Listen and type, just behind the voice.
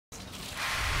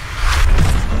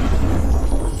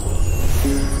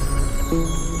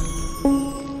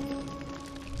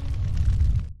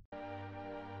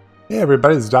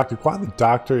everybody, this is Dr. Quad. The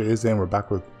Doctor is in. We're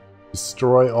back with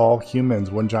Destroy All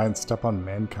Humans, One Giant Step on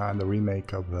Mankind, the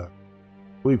remake of the,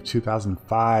 I believe,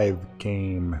 2005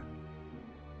 game.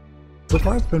 So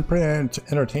far, it's been pretty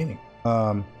entertaining.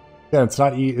 Yeah, it's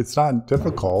not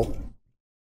difficult.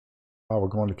 Oh, we're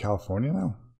going to California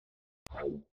now?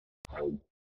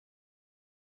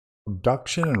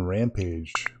 Abduction and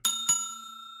Rampage.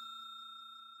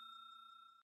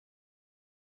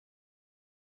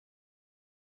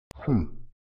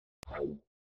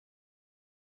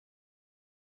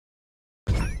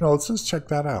 No, let's just check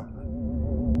that out.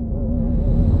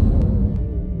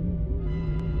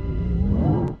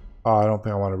 Oh, I don't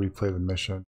think I want to replay the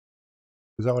mission.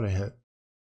 Is that what I hit?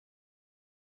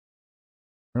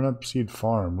 Turn up Seed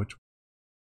Farm, which...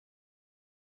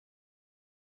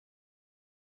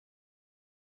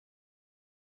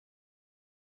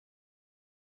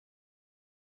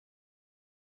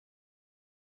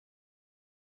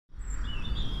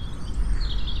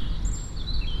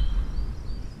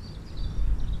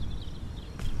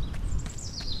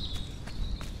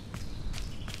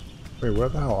 Wait, where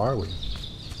the hell are we?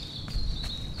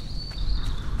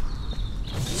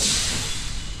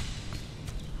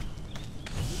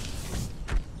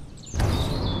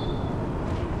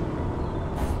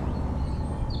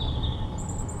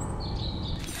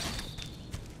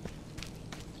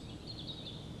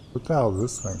 What the hell is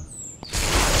this thing?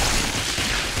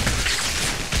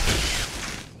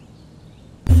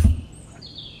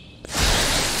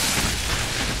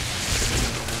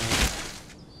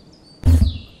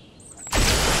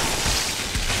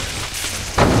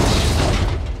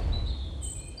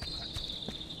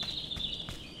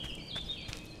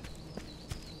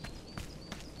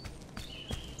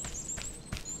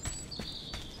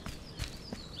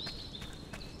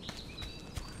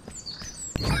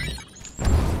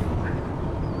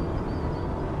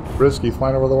 Risky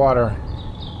flying over the water.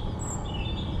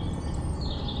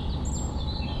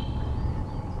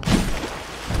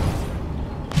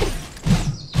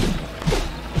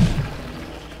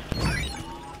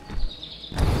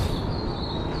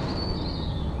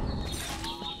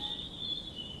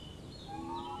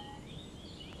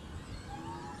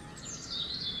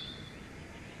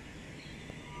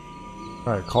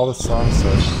 Alright, call the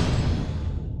sunset.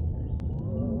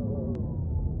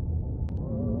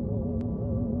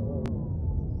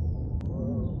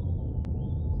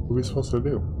 What are we supposed to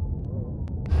do?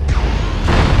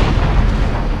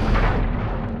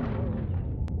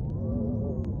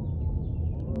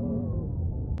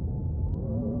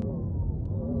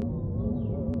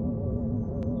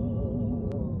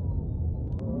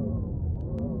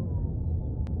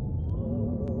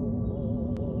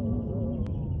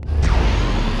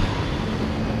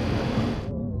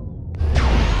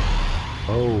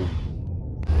 Oh.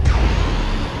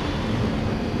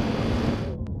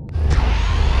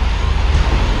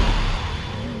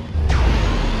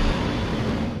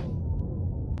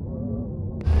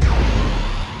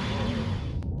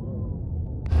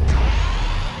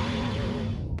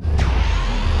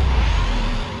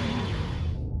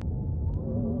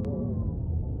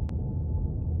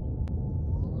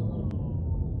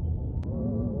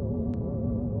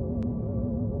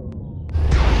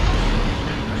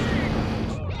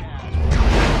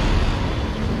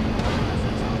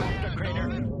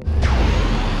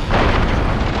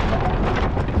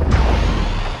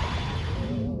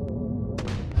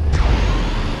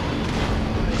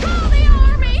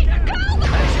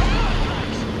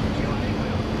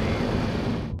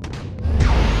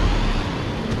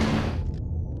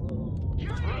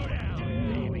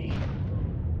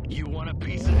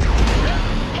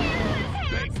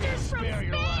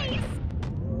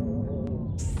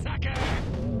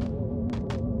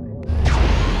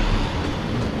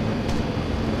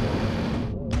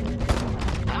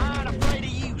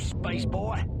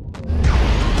 Boy.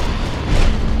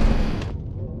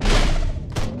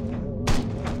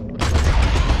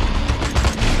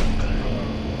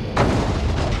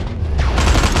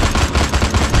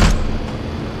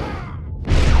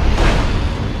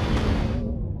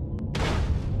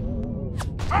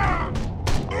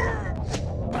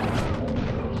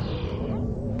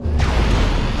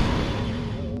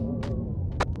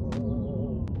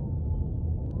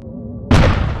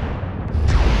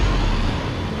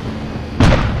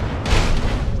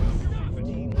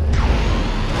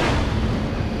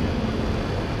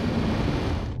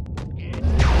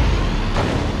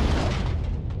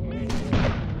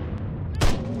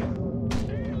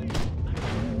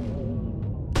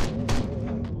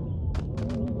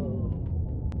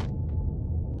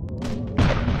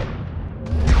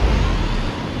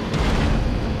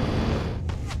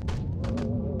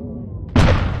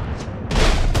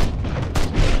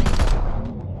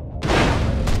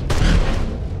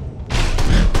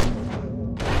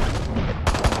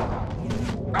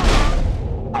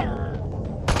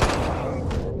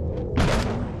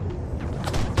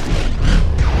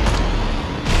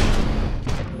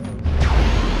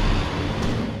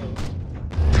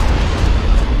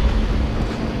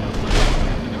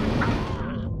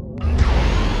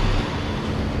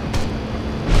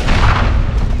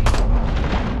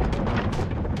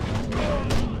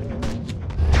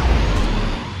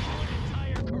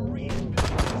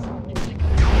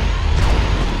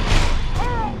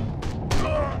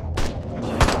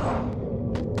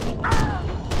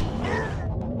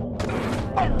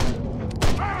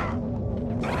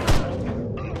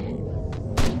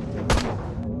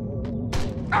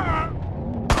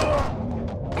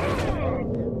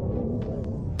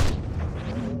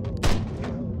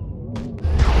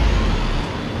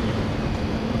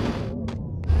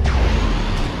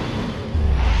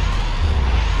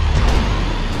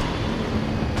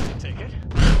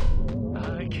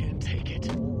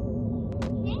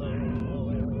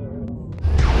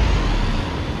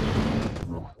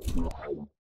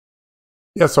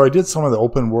 Yeah, so I did some of the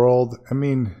open world. I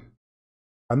mean,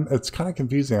 it's kind of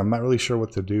confusing. I'm not really sure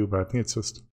what to do, but I think it's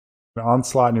just an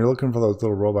onslaught, and you're looking for those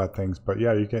little robot things. But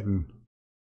yeah, you're getting...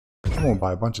 I'm gonna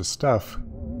buy a bunch of stuff.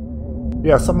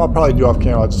 Yeah, something I'll probably do off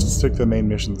camera. I'll just stick to the main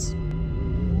missions.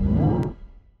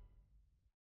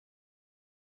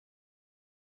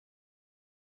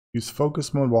 Use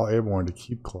focus mode while airborne to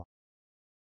keep clock.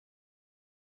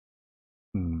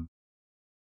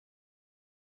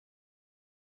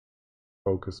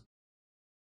 Focus.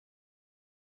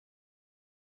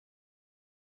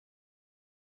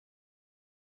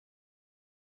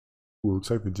 Ooh, looks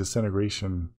like the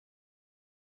disintegration.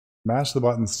 Mash the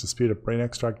buttons to speed up brain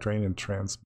extract, drain, and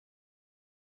transmog.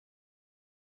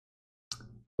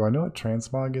 Do I know what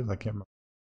transmog is? I can't remember.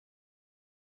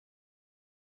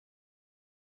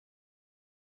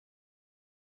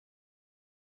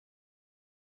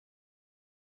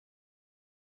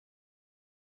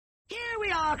 Here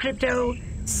we are, Crypto.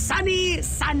 Sunny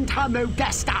Santa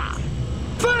Modesta.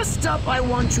 First up, I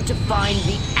want you to find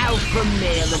the alpha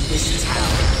male of this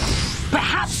town.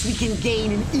 Perhaps we can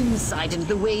gain an insight into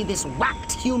the way this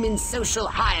whacked human social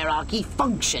hierarchy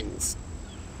functions.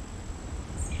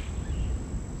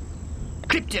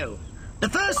 Crypto, the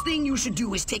first thing you should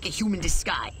do is take a human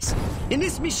disguise. In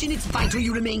this mission, it's vital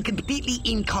you remain completely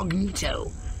incognito.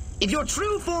 If your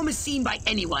true form is seen by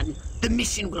anyone, the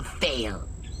mission will fail.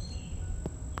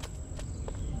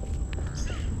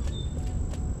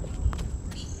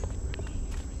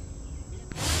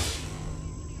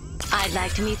 I'd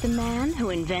like to meet the man who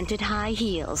invented high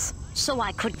heels, so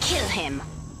I could kill him.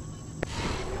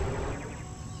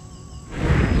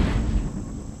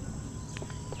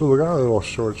 Ooh, look at our little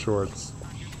short shorts.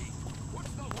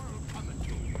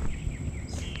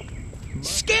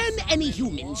 Scan any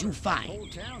humans you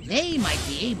find. They might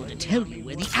be able to tell you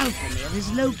where the alpha male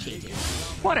is located.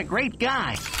 What a great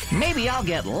guy. Maybe I'll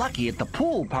get lucky at the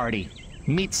pool party.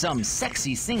 Meet some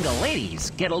sexy single ladies,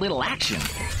 get a little action.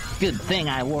 Good thing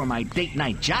I wore my date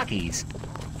night jockeys.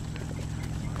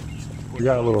 We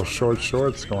got a little short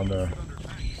shorts going there.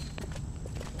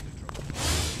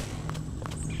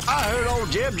 I heard old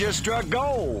Jeb just struck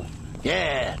gold.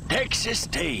 Yeah, Texas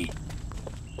tea.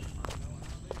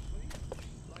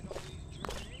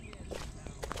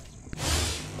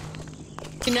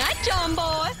 Good night, John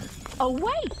boy. Oh,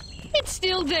 wait. It's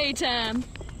still daytime.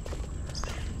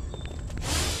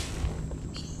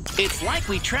 It's like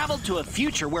we traveled to a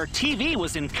future where TV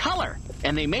was in color,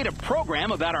 and they made a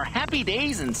program about our happy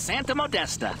days in Santa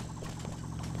Modesta.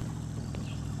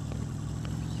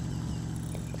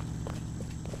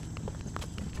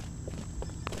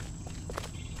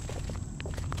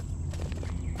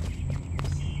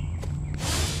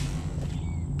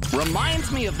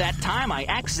 Reminds me of that time I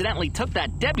accidentally took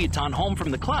that debutante home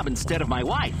from the club instead of my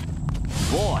wife.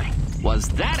 Boy, was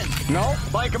that a... No,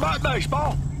 think about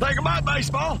baseball. Think about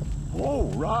baseball. Oh,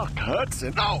 Rock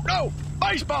Hudson. No, no,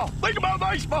 baseball. Think about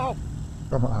baseball.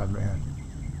 Come on, man.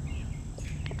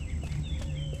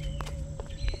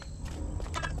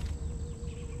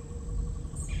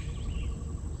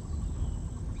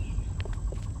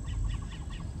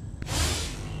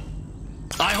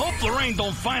 I hope Lorraine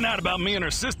don't find out about me and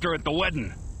her sister at the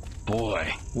wedding.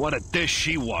 Boy, what a dish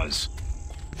she was.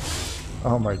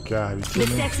 Oh my god. You The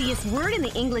kidding me? sexiest word in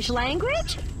the English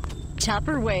language?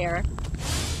 Tupperware.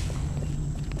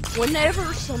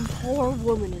 Whenever some poor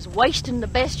woman is wasting the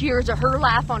best years of her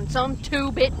life on some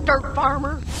two-bit dirt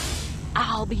farmer,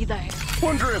 I'll be there.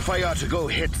 Wonder if I ought to go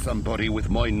hit somebody with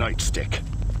my nightstick.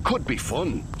 Could be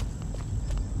fun.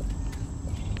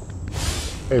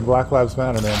 Hey, Black Lives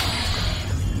Matter, man.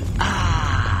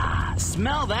 Ah,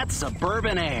 smell that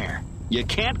suburban air. You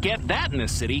can't get that in the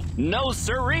city. No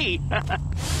siree.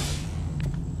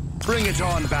 Bring it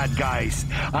on, bad guys.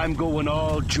 I'm going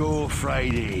all Joe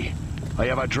Friday. I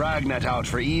have a dragnet out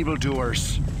for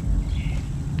evildoers.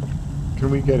 Can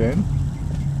we get in?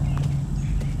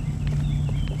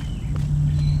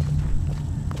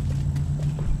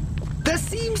 There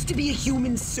seems to be a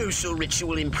human social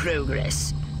ritual in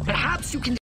progress. Perhaps you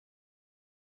can...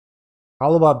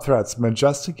 Holobob threats.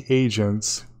 Majestic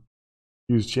agents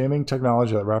use jamming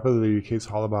technology that rapidly decays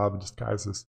Holobob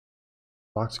disguises.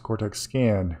 Toxic Cortex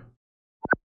scan.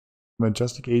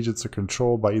 Majestic agents are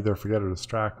controlled by either forget or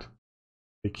distract.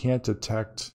 They can't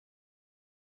detect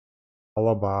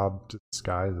Holobob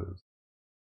disguises.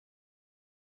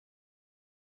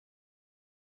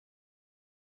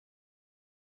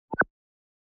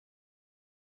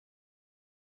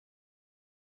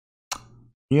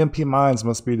 EMP mines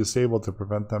must be disabled to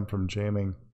prevent them from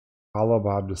jamming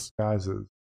Holobob disguises.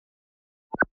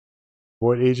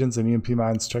 Void agents and EMP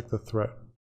mines check the threat.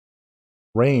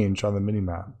 range on the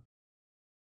minimap.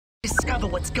 Discover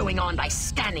what's going on by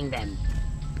scanning them.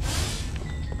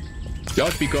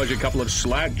 Just because a couple of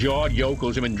slack-jawed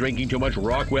yokels have been drinking too much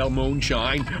Rockwell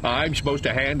moonshine, I'm supposed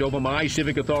to hand over my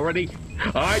civic authority?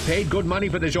 I paid good money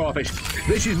for this office.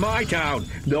 This is my town.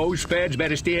 Those feds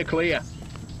better steer clear.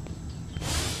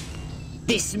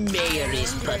 This mayor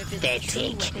is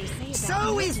pathetic.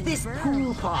 So is this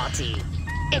pool party.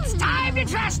 It's time to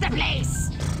trash the place!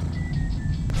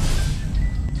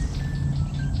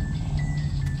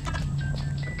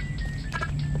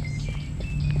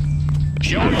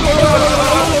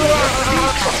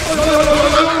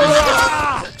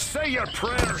 Say your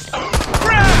prayers.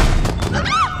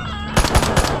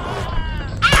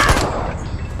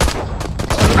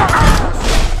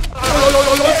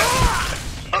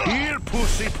 Here,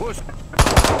 pussy puss.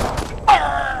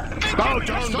 Bow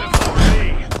down before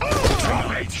me.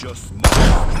 Drop it. Just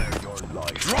spare your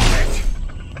life. Drop it.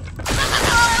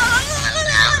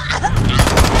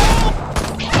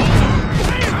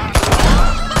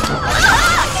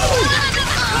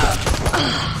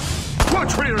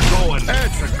 Watch where you're going.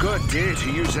 It's a good day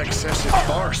to use excessive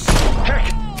force.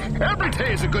 Heck, every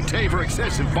day is a good day for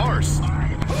excessive force.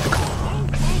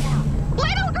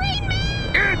 Little green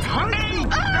man! It's honey!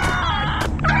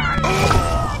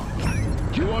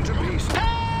 You want a piece?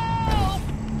 Help!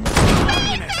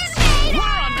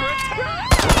 We're under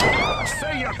attack!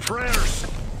 Say your prayers.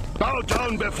 Bow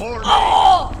down before me.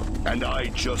 And I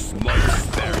just might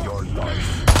spare your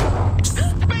life.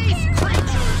 Space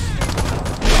creatures!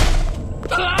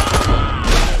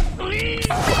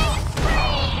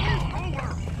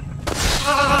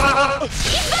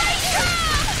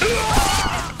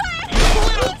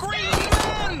 Little green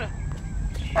men!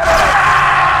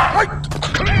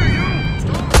 Clear you!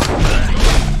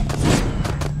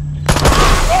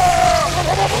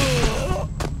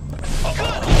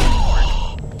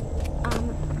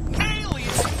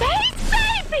 Space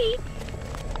baby!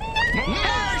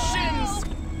 Martians!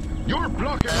 You're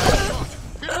blocking the shot.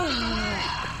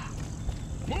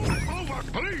 Move over,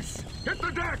 police! Hit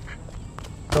the deck!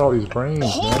 Look at all these brains, man.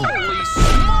 Holy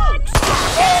smokes!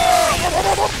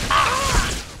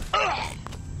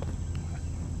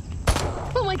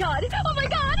 Oh my god! Oh my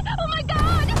god! Oh my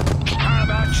god! How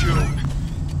about you?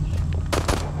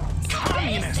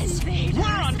 Communists!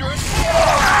 We're under attack!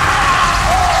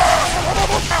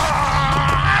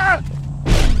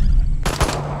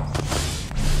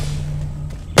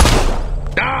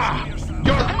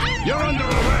 You're under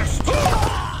arrest!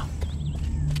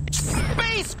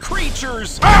 Space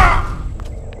creatures!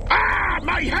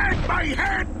 My head! My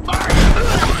head!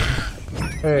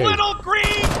 Hey, Little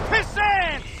green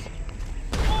pissants!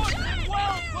 Orson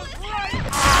Welles was right!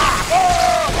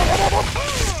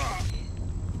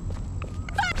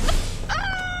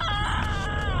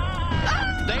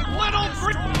 They little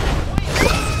green...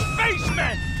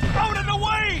 Spacemen! Out of the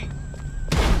way!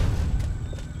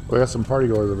 we got some party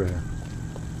goers over here.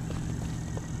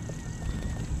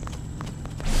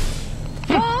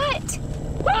 What?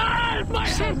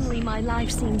 Suddenly my life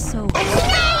seems so...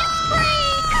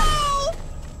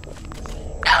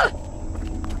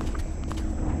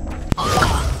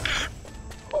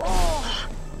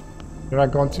 You're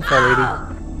not going too far, lady.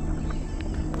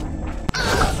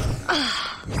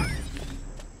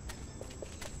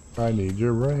 I need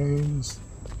your brains.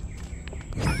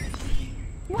 Leave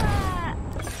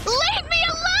me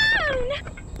alone!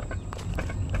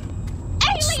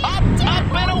 Alien!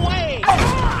 Up and away!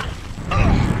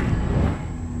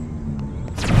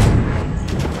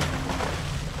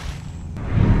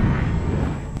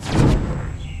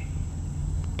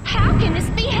 How can this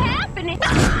be happening?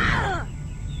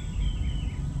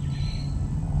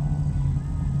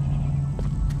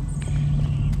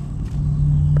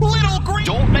 Little green...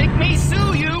 Don't make me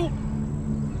sue you!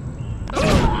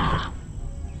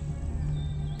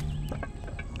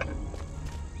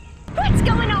 What's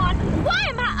going on? Why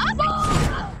am I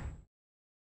up?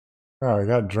 Oh, we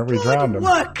got we Good drowned him.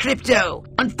 work, Crypto!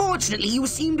 Unfortunately, you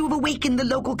seem to have awakened the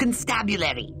local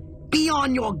constabulary. Be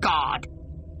on your guard.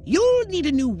 You'll need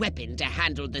a new weapon to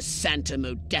handle the Santa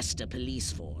Modesta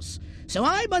police force. So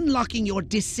I'm unlocking your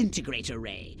disintegrator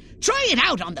ray. Try it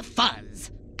out on the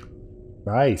fuzz.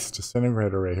 Nice,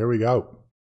 disintegrator ray. Here we go.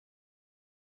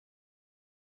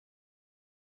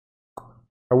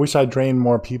 I wish I drained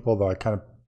more people though. I kind of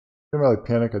didn't really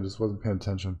panic. I just wasn't paying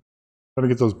attention. Trying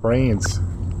to get those brains.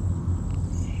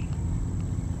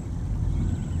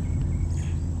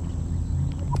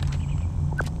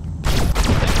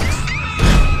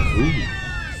 Ooh.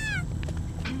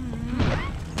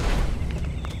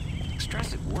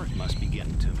 Stress at work must be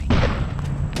getting to me.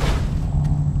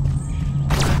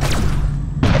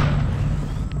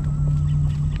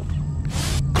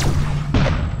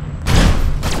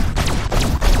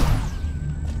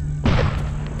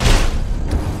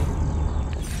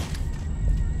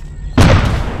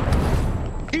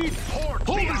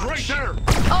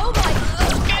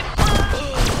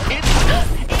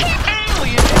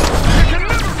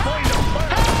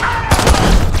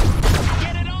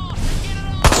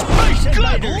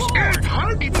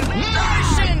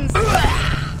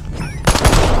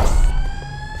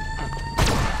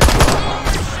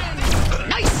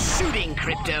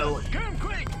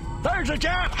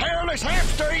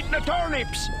 eating the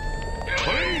turnips.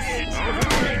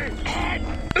 Please.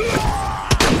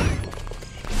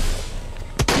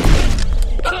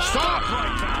 Stop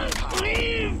right now.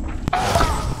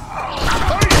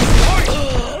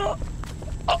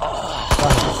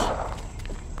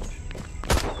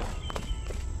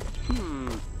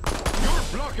 You're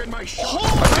blocking my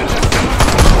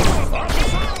shot.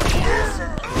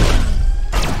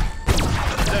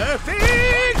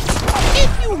 Perfect!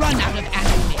 If you run out of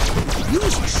ammunition,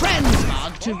 use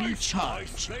transmog to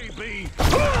recharge. Baby.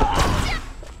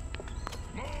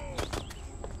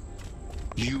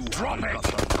 You drop it.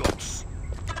 Guts.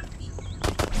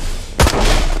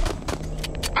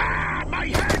 Ah, my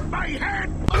head, my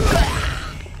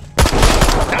head.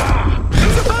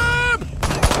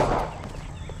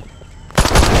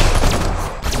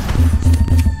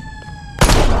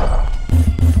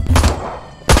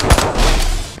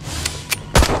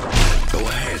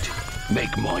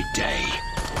 Make my day.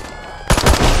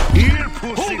 Here,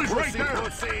 pussy, hold it right there.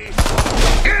 Pussy.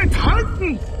 It's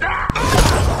hunting.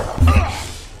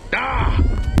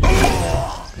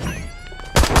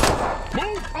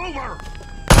 Move over.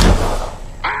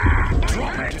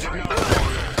 Drop it.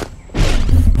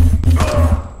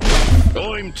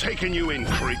 I'm taking you in,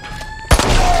 creep.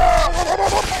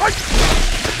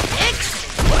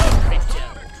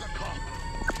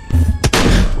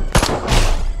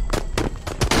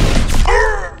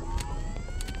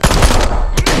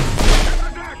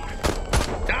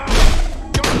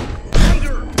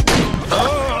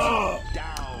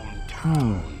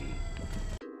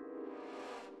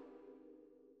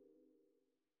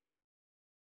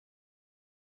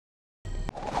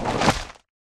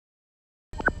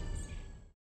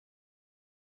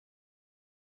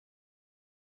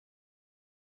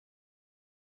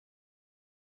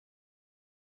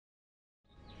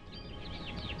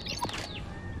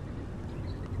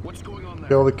 What's going on there?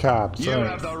 Kill the cops. You Right.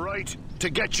 have the right to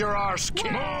get your arse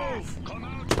kicked. Move! Come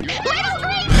out. Go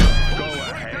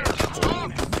ahead.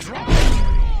 Stop. Drop it.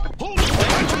 Hold it.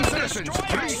 Attention, citizens.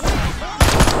 Please.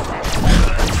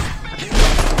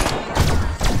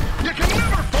 You can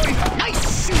never fight.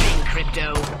 Nice shooting,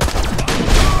 Crypto.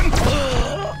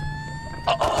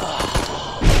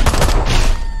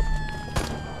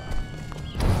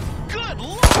 Good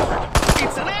lord!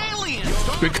 It's an alien!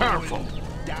 Be careful.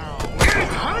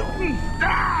 It's hunting.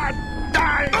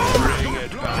 Bring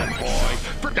it back, boy.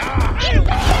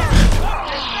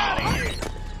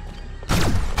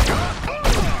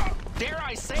 Dare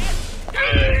I say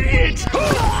it? It's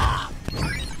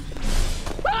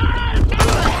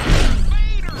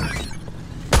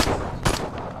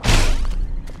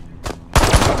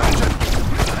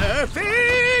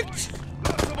Perfect!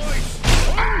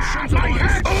 my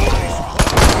head.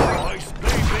 Nice,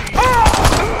 baby.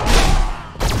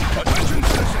 Attention,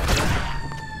 citizens.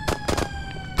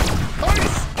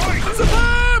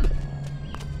 Superb!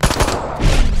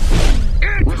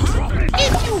 Drop it.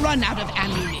 If you run out of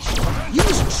ammunition,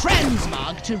 use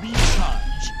transmog to recharge.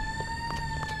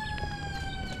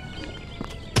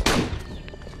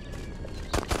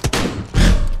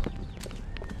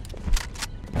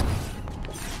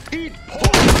 Eat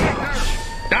pork.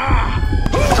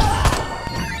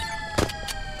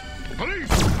 Police,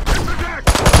 get the deck.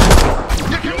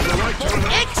 You can the right to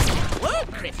Excellent work,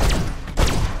 Crypto.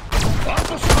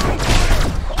 Officer on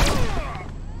fire.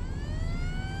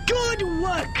 Good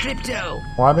work, Crypto.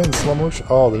 Why am I in slow motion?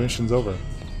 Oh, the mission's over.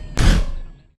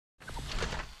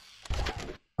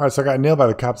 Alright, so I got nailed by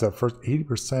the cops at first.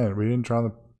 80%. We didn't draw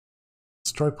the...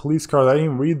 Destroy police cars. I didn't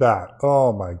even read that.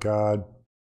 Oh my god.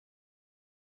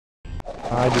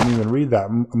 I didn't even read that.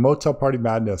 Motel party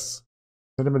madness.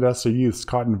 Santa Modesto youths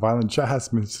caught in violent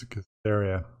jazz music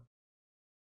hysteria.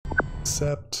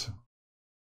 Except...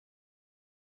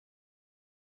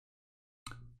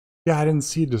 Yeah, I didn't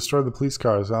see destroy the police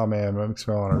cars. Oh man, that makes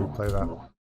me want to replay that.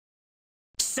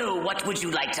 So what would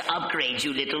you like to upgrade,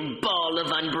 you little ball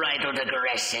of unbridled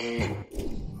aggression?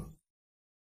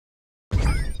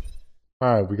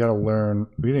 Alright, we gotta learn.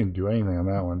 We didn't do anything on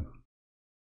that one.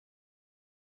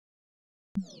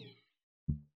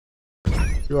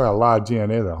 You got a lot of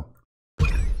DNA though.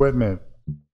 Equipment.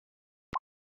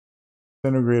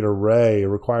 Disintegrate array. It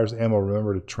requires ammo.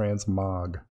 Remember to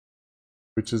transmog.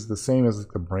 Which is the same as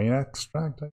like the brain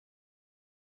extract.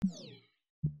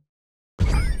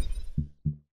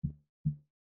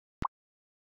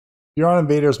 Huron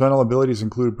invaders' mental abilities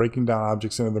include breaking down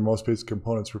objects into their most basic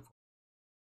components.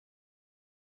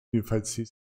 You fight cease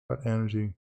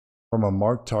energy from a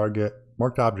marked object,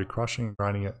 crushing and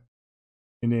grinding it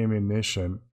into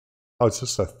ammunition. Oh, it's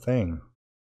just a thing,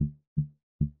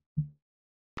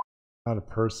 not a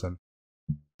person.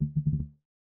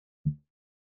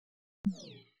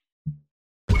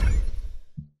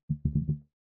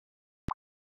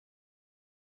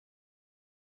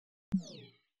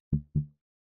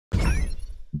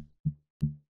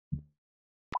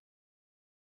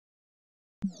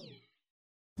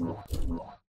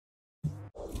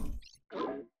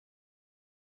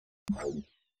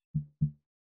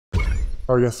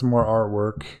 Oh, we got some more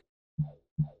artwork.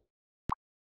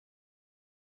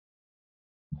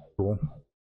 Cool.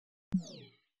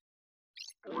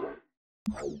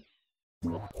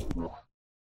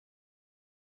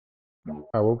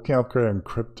 Alright, well, we can upgrade in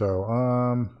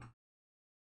crypto.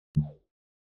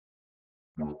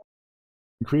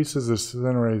 Increases the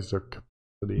incinerator's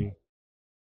capacity.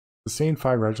 Sustained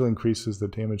fire gradually increases the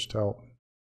damage dealt.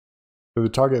 So the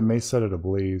target may set it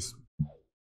ablaze.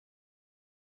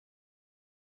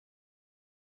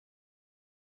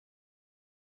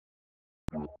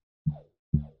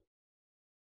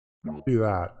 Do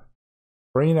that.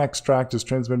 Brain extract is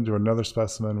transmitted to another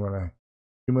specimen when a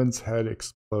human's head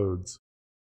explodes.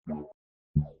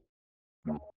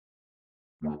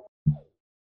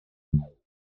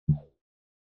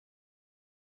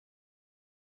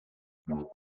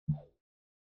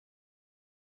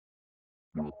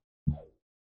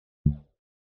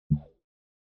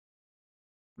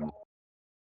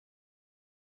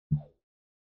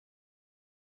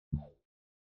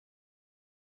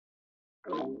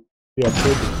 Yeah,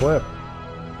 trade the clip.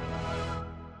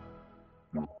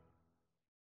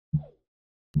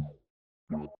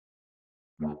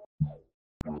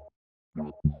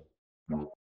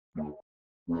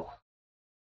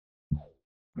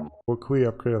 What can we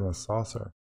upgrade on the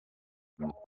saucer?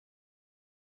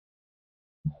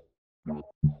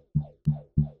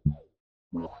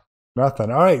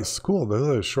 Nothing. Alright, cool. This is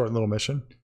a short little mission.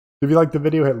 If you liked the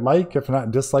video, hit like. If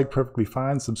not, dislike, perfectly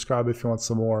fine. Subscribe if you want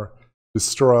some more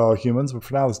Destroy All Humans. But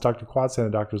for now, this is Dr. Quadstick, and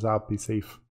the doctor's out. Be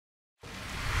safe.